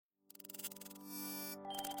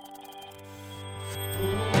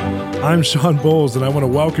I'm Shawn Bolz, and I want to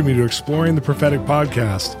welcome you to Exploring the Prophetic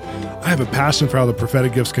podcast. I have a passion for how the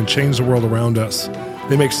prophetic gifts can change the world around us.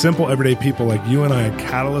 They make simple, everyday people like you and I a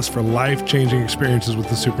catalyst for life-changing experiences with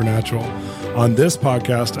the supernatural. On this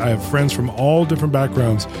podcast, I have friends from all different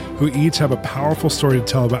backgrounds who each have a powerful story to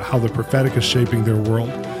tell about how the prophetic is shaping their world.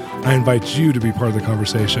 I invite you to be part of the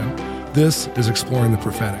conversation. This is Exploring the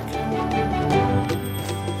Prophetic.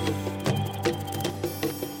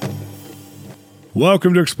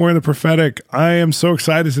 Welcome to Exploring the Prophetic. I am so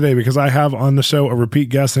excited today because I have on the show a repeat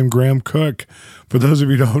guest named Graham Cooke. For those of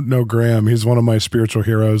you who don't know Graham, he's one of my spiritual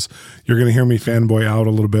heroes. You're going to hear me fanboy out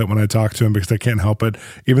a little bit when I talk to him because I can't help it.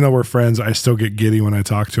 Even though we're friends, I still get giddy when I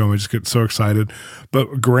talk to him. I just get so excited.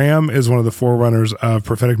 But Graham is one of the forerunners of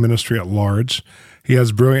prophetic ministry at large. He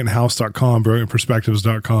has brillianthouse.com,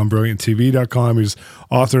 brilliantperspectives.com, brillianttv.com. He's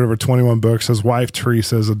authored over 21 books. His wife,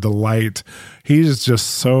 Teresa, is a delight. He's just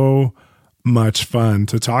so much fun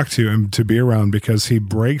to talk to and to be around because he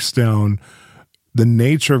breaks down the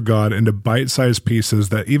nature of God into bite-sized pieces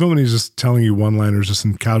that even when he's just telling you one-liners just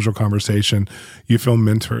in casual conversation, you feel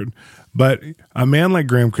mentored. But a man like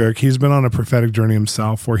Graham Cooke, he's been on a prophetic journey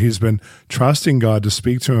himself where he's been trusting God to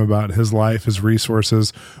speak to him about his life, his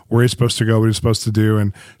resources, where he's supposed to go, what he's supposed to do.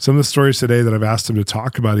 And some of the stories today that I've asked him to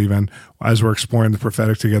talk about even as we're exploring the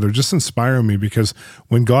prophetic together just inspire me because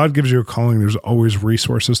when God gives you a calling, there's always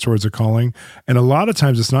resources towards a calling. And a lot of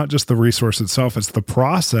times it's not just the resource itself, it's the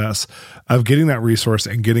process of getting that resource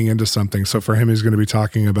and getting into something. So for him, he's going to be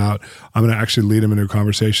talking about, I'm going to actually lead him into a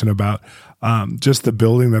conversation about just the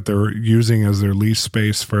building that they're using as their lease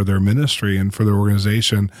space for their ministry and for their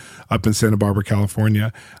organization up in Santa Barbara,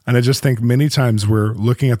 California. And I just think many times we're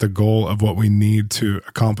looking at the goal of what we need to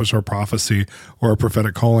accomplish our prophecy or our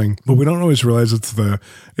prophetic calling, but we don't always realize it's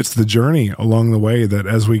the journey along the way that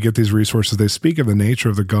as we get these resources, they speak of the nature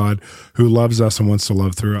of the God who loves us and wants to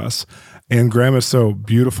love through us. And Graham is so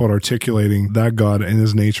beautiful at articulating that God and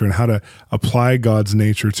his nature and how to apply God's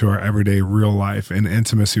nature to our everyday real life and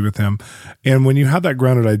intimacy with him. And when you have that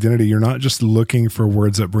grounded identity, you're not just looking for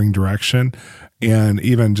words that bring direction and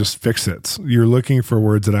even just fix-its. You're looking for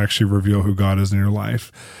words that actually reveal who God is in your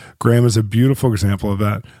life. Graham is a beautiful example of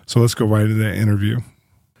that. So let's go right into that interview.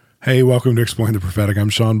 Hey, welcome to Exploring the Prophetic. I'm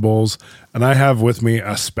Shawn Bolz, and I have with me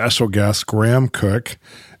a special guest, Graham Cooke.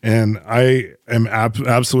 And I am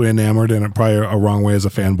absolutely enamored, and probably a wrong way as a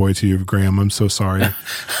fanboy to you, Graham. I'm so sorry.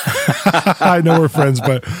 I know we're friends,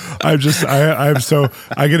 but I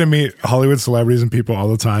get to meet Hollywood celebrities and people all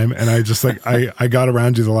the time. And I just I got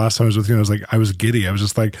around you the last time I was with you, and I was giddy. I was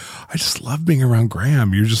just like, I just love being around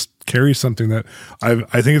Graham. You just carry something that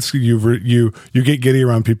I think it's you get giddy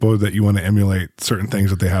around people that you want to emulate certain things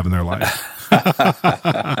that they have in their life.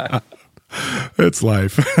 It's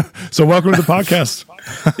life. So welcome to the podcast.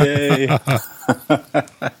 Yay.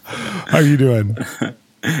 How are you doing?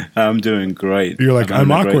 I'm doing great. You're like, I'm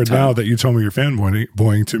awkward now that you told me you're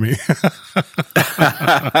fanboying to me.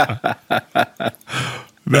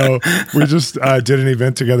 No, we just did an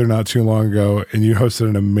event together not too long ago, and you hosted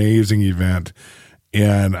an amazing event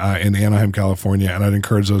in Anaheim, California. And I'd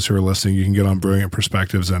encourage those who are listening, you can get on Brilliant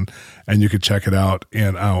Perspectives and you could check it out.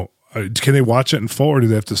 And can they watch it in full or do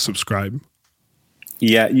they have to subscribe?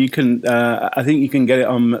 Yeah, you can. I think you can get it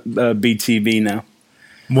on BTV now.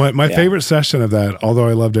 My favorite session of that, although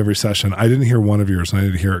I loved every session, I didn't hear one of yours, and I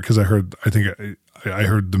didn't hear it because I heard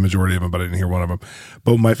the majority of them, but I didn't hear one of them.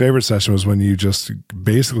 But my favorite session was when you just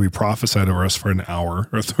basically prophesied over us for an hour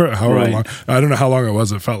or however long. I don't know how long it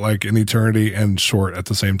was. It felt like an eternity and short at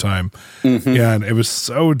the same time. Mm-hmm. And it was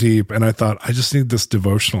so deep. And I thought, I just need this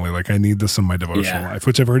devotionally. Like I need this in my devotional life,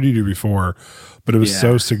 which I've heard you do before, but it was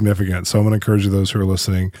so significant. So I'm going to encourage you, those who are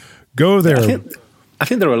listening, go there. I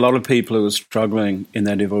think there are a lot of people who are struggling in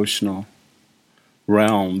their devotional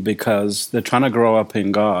realm because they're trying to grow up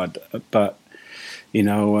in God, but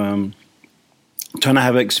trying to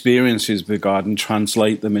have experiences with God and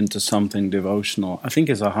translate them into something devotional, I think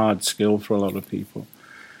is a hard skill for a lot of people.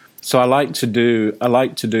 So I like to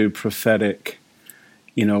do prophetic,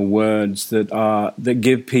 words that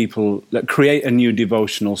give people, that create a new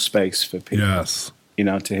devotional space for people. Yes.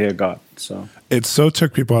 To hear God. So it so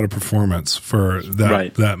took people out of performance for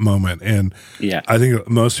that moment. And I think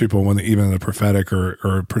most people, when even in the prophetic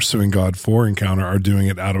or pursuing God for encounter, are doing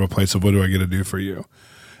it out of a place of what do I get to do for you?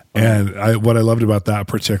 And what I loved about that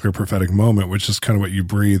particular prophetic moment, which is kind of what you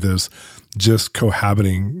breathe, is just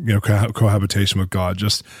cohabiting, cohabitation with God.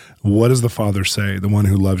 Just what does the Father say? The one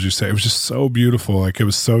who loves you say. It was just so beautiful. Like it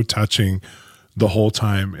was so touching the whole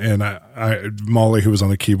time. And Molly, who was on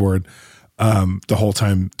the keyboard, the whole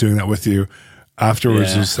time doing that with you,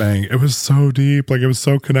 afterwards was saying it was so deep, like it was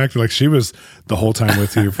so connected. Like she was the whole time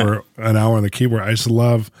with you for an hour on the keyboard. I just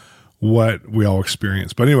love what we all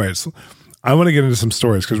experience. But anyways, I want to get into some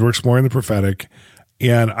stories because we're exploring the prophetic,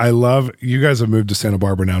 and I love you guys have moved to Santa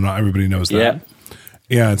Barbara now. Not everybody knows that.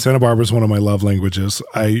 Yeah, and Santa Barbara is one of my love languages.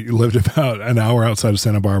 I lived about an hour outside of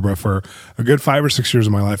Santa Barbara for a good 5 or 6 years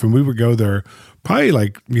of my life, and we would go there probably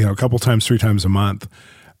like, a couple times, 3 times a month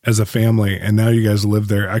as a family. And now you guys live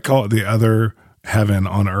there. I call it the other heaven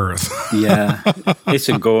on earth. Yeah, it's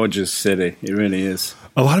a gorgeous city. It really is.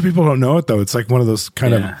 A lot of people don't know it, though. It's like one of those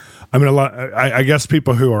kind of, I guess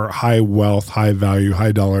people who are high wealth, high value,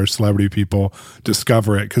 high dollar celebrity people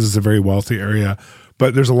discover it because it's a very wealthy area.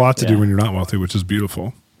 But there's a lot to do when you're not wealthy, which is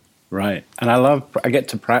beautiful. Right. And I get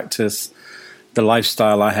to practice the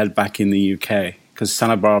lifestyle I had back in the UK because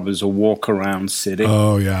Santa Barbara is a walk-around city.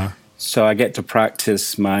 Oh, yeah. So I get to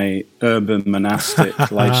practice my urban monastic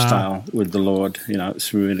lifestyle with the Lord.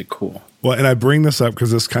 It's really cool. Well, and I bring this up because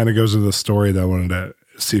this kind of goes into the story that I wanted to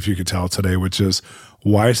see if you could tell today, which is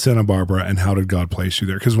why Santa Barbara and how did God place you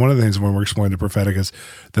there? Because one of the things when we're exploring the prophetic is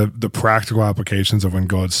the practical applications of when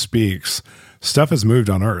God speaks. Stuff has moved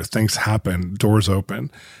on earth. Things happen. Doors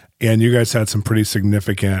open. And you guys had some pretty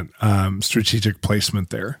significant strategic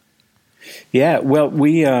placement there. Yeah. Well,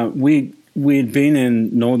 we'd been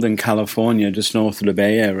in Northern California, just north of the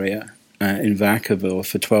Bay Area, in Vacaville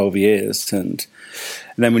for 12 years. And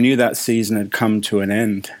then we knew that season had come to an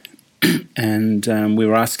end. And we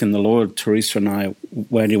were asking the Lord, Teresa and I,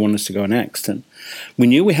 where do you want us to go next? And we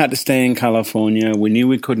knew we had to stay in California. We knew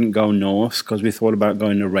we couldn't go north because we thought about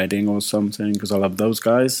going to Redding or something because I love those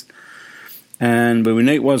guys. But we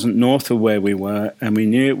knew it wasn't north of where we were, and we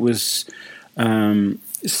knew it was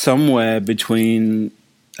somewhere between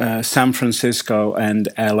San Francisco and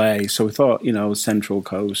LA. So we thought, Central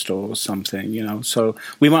Coast or something, So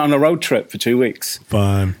we went on a road trip for 2 weeks.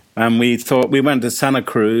 Fun. And we thought we went to Santa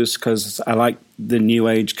Cruz because I like the New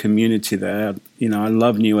Age community there. I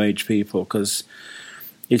love New Age people because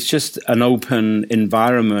it's just an open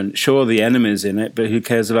environment. Sure, the enemy's in it, but who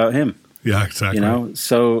cares about him? Yeah, exactly.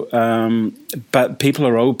 So, but people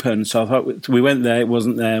are open. So I thought we went there, it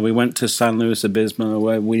wasn't there. We went to San Luis Obispo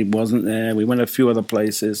where we wasn't there. We went a few other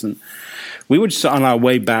places. And we were just on our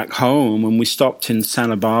way back home and we stopped in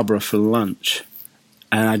Santa Barbara for lunch.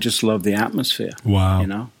 And I just loved the atmosphere.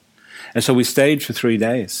 Wow. And so we stayed for 3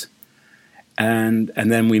 days. And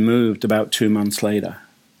then we moved about 2 months later.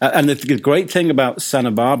 And the great thing about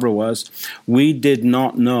Santa Barbara was we did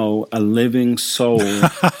not know a living soul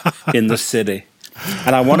in the city.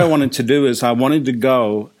 And what I wanted to do is I wanted to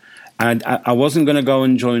go, and I wasn't going to go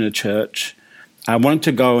and join a church. I wanted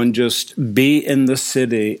to go and just be in the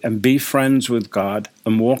city and be friends with God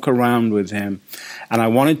and walk around with him. And I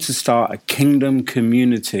wanted to start a kingdom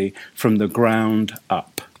community from the ground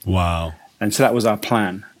up. Wow. And so that was our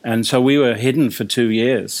plan. And so we were hidden for 2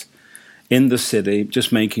 years in the city,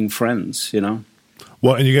 just making friends,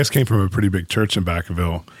 Well, and you guys came from a pretty big church in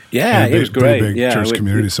Vacaville. Yeah, it was great. Big church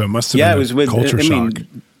community, so it must have been it was with culture shock.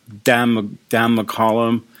 Dan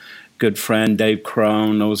McCollum, good friend, Dave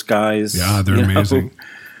Crone, those guys. Yeah, they're amazing.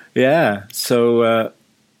 Yeah, so...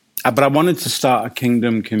 but I wanted to start a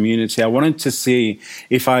kingdom community. I wanted to see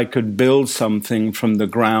if I could build something from the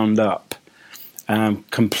ground up,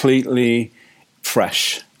 completely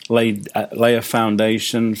fresh, lay a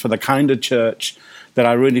foundation for the kind of church that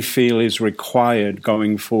I really feel is required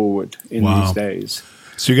going forward in these days.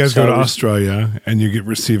 So you guys go to Australia and you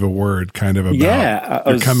receive a word kind of about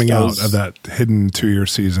you're coming out of that hidden 2-year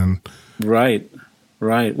season. Right.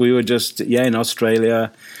 We were just, in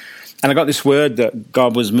Australia. And I got this word that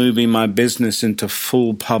God was moving my business into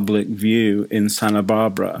full public view in Santa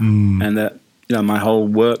Barbara, and that my whole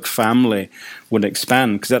work family would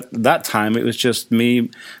expand. Because at that time, it was just me,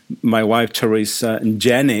 my wife Teresa, and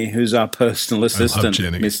Jenny, who's our personal assistant,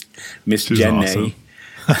 Miss Jenny. Awesome.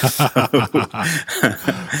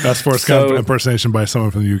 Best Forrest Gump impersonation by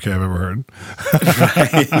someone from the UK I've ever heard.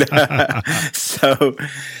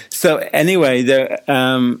 So anyway,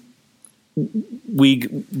 we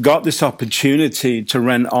got this opportunity to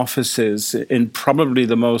rent offices in probably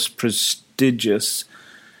the most prestigious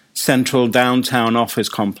central downtown office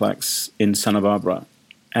complex in Santa Barbara.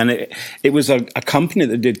 And it was a company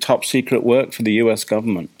that did top secret work for the U.S.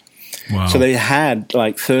 government. Wow. So they had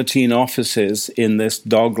like 13 offices in this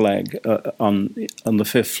dogleg on the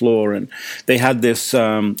 5th floor. And they had this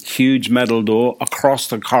huge metal door across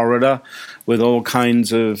the corridor with all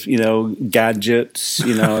kinds of, gadgets,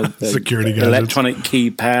 security gadgets, electronic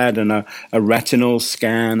keypad and a retinal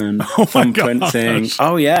scan and thumbprinting.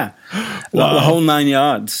 Oh, yeah. Wow. The whole 9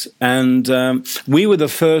 yards. And we were the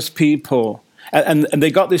first people. And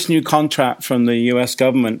they got this new contract from the US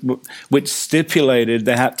government, which stipulated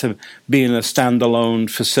they had to be in a standalone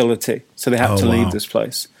facility. So they had to leave this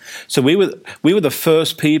place. So we were the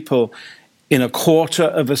first people in a quarter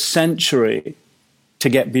of a century to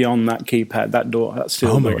get beyond that keypad, that door, that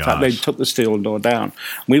steel door. In fact, they took the steel door down.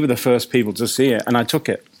 We were the first people to see it, and I took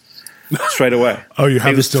it straight away. Oh, you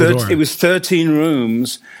have the steel door. It was 13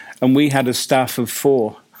 rooms, and we had a staff of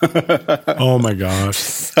 4. Oh my gosh,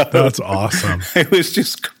 so that's awesome! It was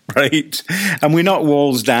just great, and we knocked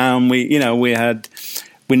walls down. We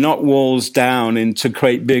knocked walls down to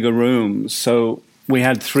create bigger rooms. So we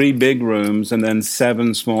had 3 big rooms and then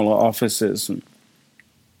 7 smaller offices. And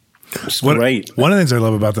it was great. One of the things I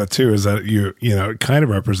love about that too is that it kind of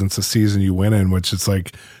represents the season you went in, which is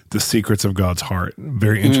like the secrets of God's heart.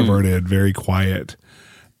 Very introverted, very quiet,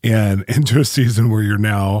 and into a season where you're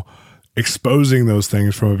now exposing those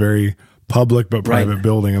things from a very public but private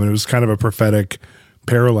building. I mean, it was kind of a prophetic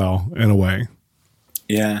parallel in a way.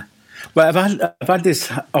 Yeah. But I've had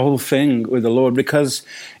this whole thing with the Lord because,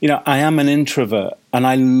 I am an introvert and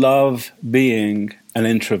I love being an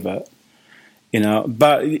introvert,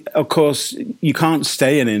 but of course you can't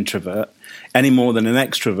stay an introvert any more than an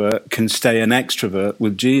extrovert can stay an extrovert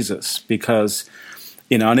with Jesus, because,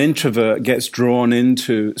 an introvert gets drawn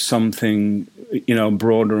into something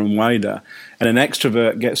broader and wider, and an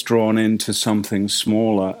extrovert gets drawn into something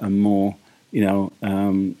smaller and more,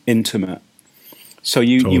 intimate. So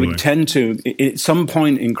you would tend to, at some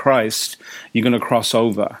point in Christ, you're going to cross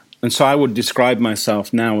over. And so I would describe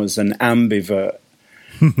myself now as an ambivert.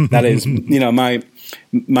 That is,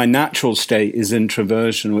 my natural state is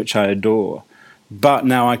introversion, which I adore. But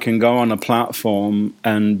now I can go on a platform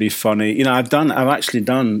and be funny. I've actually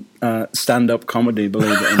done stand-up comedy,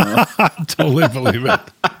 believe it or not. I totally believe it.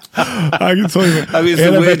 I can totally believe it. I mean, it's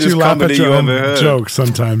the weirdest comedy you ever heard. Jokes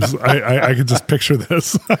sometimes. I can just picture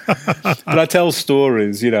this. But I tell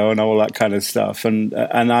stories, and all that kind of stuff. And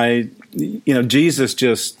I, Jesus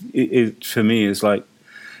just, for me,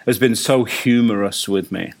 has been so humorous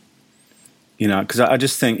with me. Because I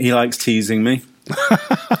just think he likes teasing me.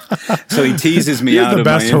 So he teases me out of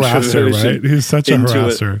my introversion. He's the best harasser, right? He's such a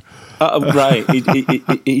harasser. Right.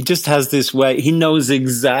 He just has this way. He knows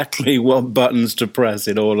exactly what buttons to press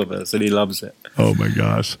in all of us, and he loves it. Oh, my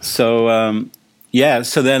gosh. So,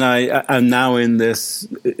 so then I'm now in this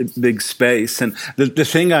big space. And the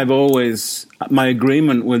thing my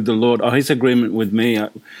agreement with the Lord, or his agreement with me,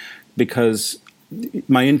 because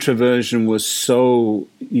my introversion was so,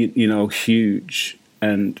 huge,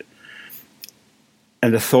 and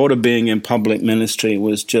the thought of being in public ministry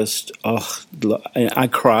was just, I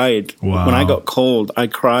cried. Wow. When I got called, I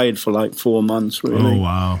cried for like 4 months, really. Oh,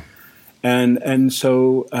 wow. And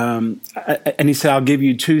so, and he said, I'll give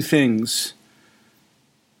you 2 things.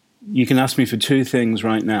 You can ask me for 2 things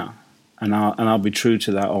right now, and I'll be true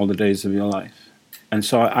to that all the days of your life. And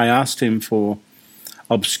so I asked him for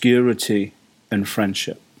obscurity and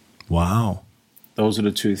friendship. Wow. Those are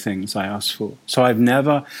the 2 things I asked for. So I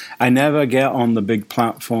never get on the big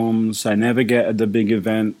platforms. I never get at the big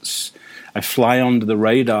events. I fly under the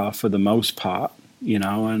radar for the most part,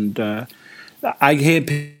 and I hear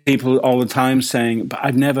people all the time saying, but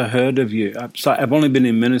I've never heard of you. I've only been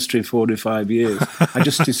in ministry 45 years. I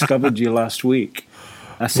just discovered you last week.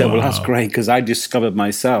 I said, wow. Well, that's great, because I discovered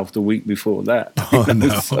myself the week before that. Oh,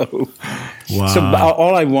 no. So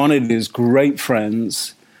all I wanted is great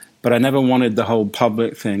friends, but I never wanted the whole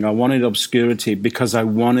public thing. I wanted obscurity because I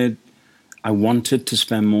wanted to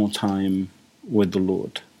spend more time with the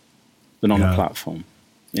Lord than on a platform,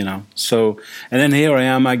 So, and then here I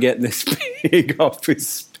am, I get this big office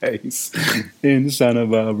space in Santa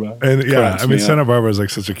Barbara. And Santa Barbara is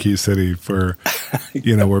like such a key city for,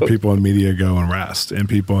 where people in media go and rest, and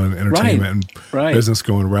people in entertainment and business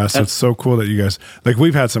go and rest. It's so cool that you guys,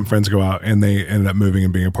 we've had some friends go out and they ended up moving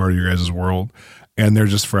and being a part of your guys' world. And they're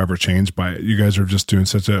just forever changed by it. You guys are just doing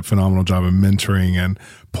such a phenomenal job of mentoring and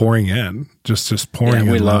pouring in, just pouring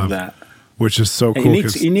in. We love love that. Which is so cool.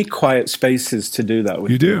 You need quiet spaces to do that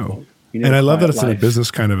with. You do. And I love that it's in a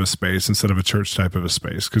business kind of a space instead of a church type of a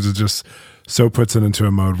space, because it just so puts it into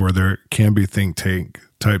a mode where there can be think tank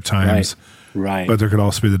type times. Right. But there could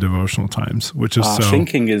also be the devotional times, which is so...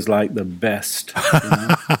 Thinking is like the best.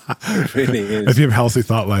 It really is. If you have a healthy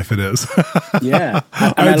thought life, it is. Yeah.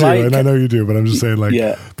 I do, and I know you do, but I'm just saying,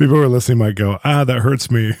 people who are listening might go, that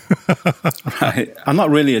hurts me. Right. I'm not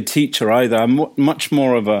really a teacher either. I'm much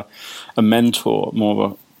more of a mentor, more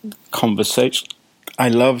of a conversation. I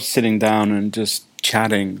love sitting down and just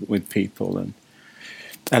chatting with people, and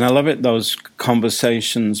I love it. Those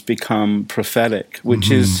conversations become prophetic,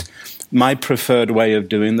 which is my preferred way of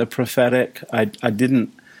doing the prophetic. I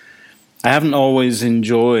haven't always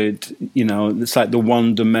enjoyed, it's like the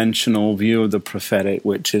one-dimensional view of the prophetic,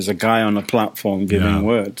 which is a guy on a platform giving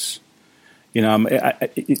words.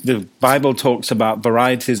 The Bible talks about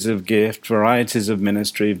varieties of gift, varieties of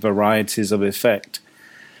ministry, varieties of effect.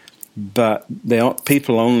 But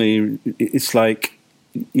people only, it's like,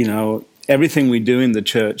 everything we do in the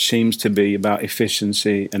church seems to be about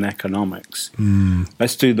efficiency and economics.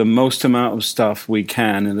 Let's do the most amount of stuff we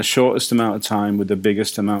can in the shortest amount of time with the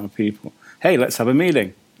biggest amount of people. Hey, let's have a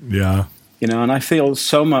meeting. Yeah. And I feel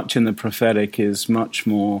so much in the prophetic is much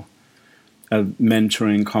more a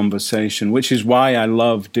mentoring conversation, which is why I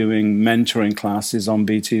love doing mentoring classes on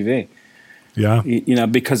BTV. Yeah.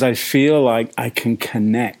 Because I feel like I can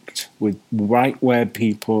connect with right where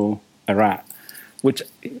people are at. Which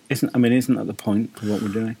isn't that the point of what we're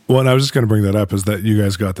doing? Well, and I was just going to bring that up, is that you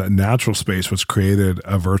guys got that natural space, which created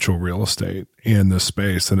a virtual real estate in this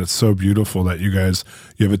space. And it's so beautiful that you have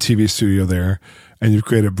a TV studio there, and you've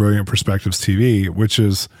created Brilliant Perspectives TV, which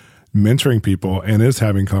is mentoring people and is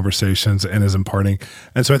having conversations and is imparting.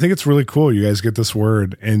 And so I think it's really cool. You guys get this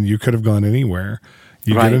word, and you could have gone anywhere.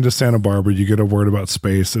 You get into Santa Barbara, you get a word about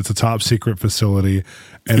space. It's a top secret facility,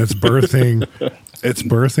 and it's birthing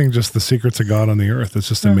just the secrets of God on the earth. It's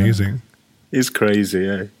just amazing. It's crazy,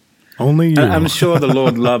 eh? Only you. I'm sure the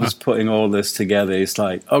Lord loves putting all this together. It's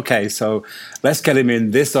like, okay, so let's get him in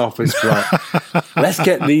this office block. Let's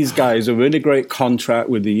get these guys a really great contract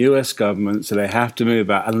with the U.S. government, so they have to move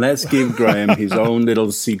out. And let's give Graham his own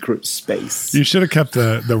little secret space. You should have kept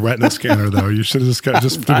the retina scanner, though. You should have just kept,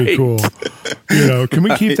 just to be cool. Can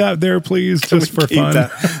we keep that there, please, just for fun?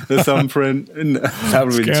 The thumbprint? That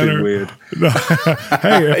would be too weird.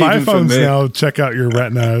 Hey, if iPhones now check out your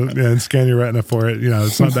retina and scan your retina for it,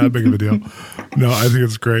 it's not that big of a deal. No, I think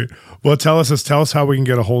it's great. Well, tell us how we can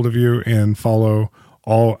get a hold of you and follow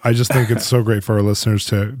all. I just think it's so great for our listeners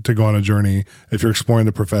to go on a journey if you're exploring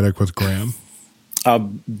the prophetic with Graham.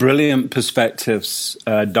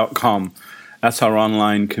 Brilliantperspectives.com. That's our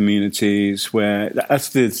online communities, that's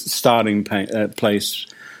the starting place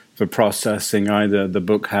for processing either the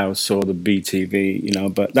book house or the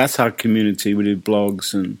BTV, but that's our community. We do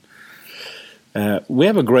blogs, and we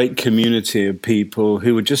have a great community of people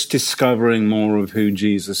who are just discovering more of who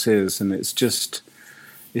Jesus is. And it's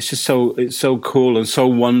so cool and so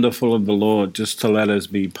wonderful of the Lord just to let us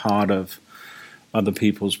be part of other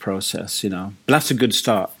people's process, But that's a good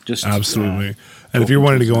start. Just absolutely. And if you're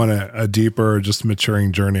wanting to go on a deeper, just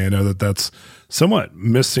maturing journey, I know that's somewhat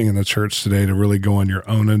missing in the church today, to really go on your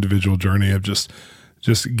own individual journey of just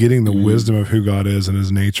getting the wisdom of who God is and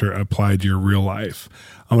his nature applied to your real life.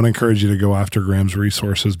 I want to encourage you to go after Graham's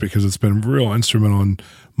resources, because it's been real instrumental in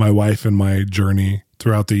my wife and my journey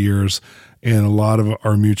throughout the years. And a lot of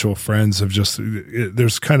our mutual friends have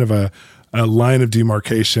there's kind of a line of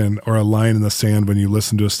demarcation or a line in the sand when you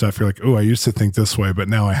listen to stuff. You're like, oh, I used to think this way, but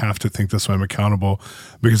now I have to think this way. I'm accountable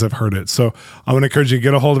because I've heard it. So I want to encourage you to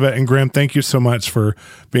get a hold of it. And Graham, thank you so much for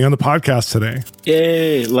being on the podcast today.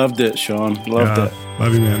 Yay. Loved it, Shawn. Loved it.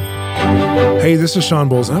 Love you, man. Hey, this is Shawn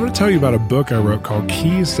Bolz. I'm going to tell you about a book I wrote called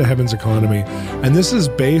Keys to Heaven's Economy. And this is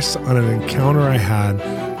based on an encounter I had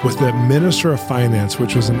with the Minister of Finance,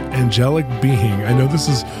 which was an angelic being. I know this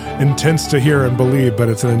is intense to hear and believe, but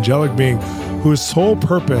it's an angelic being whose sole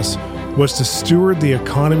purpose was to steward the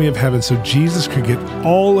economy of heaven so Jesus could get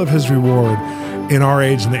all of his reward in our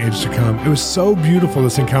age and the age to come. It was so beautiful,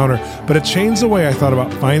 this encounter, but it changed the way I thought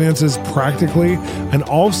about finances practically, and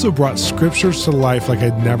also brought scriptures to life like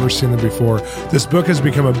I'd never seen them before. This book has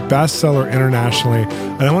become a bestseller internationally,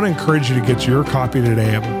 and I want to encourage you to get your copy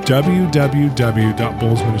today at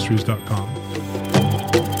www.bolzministries.com.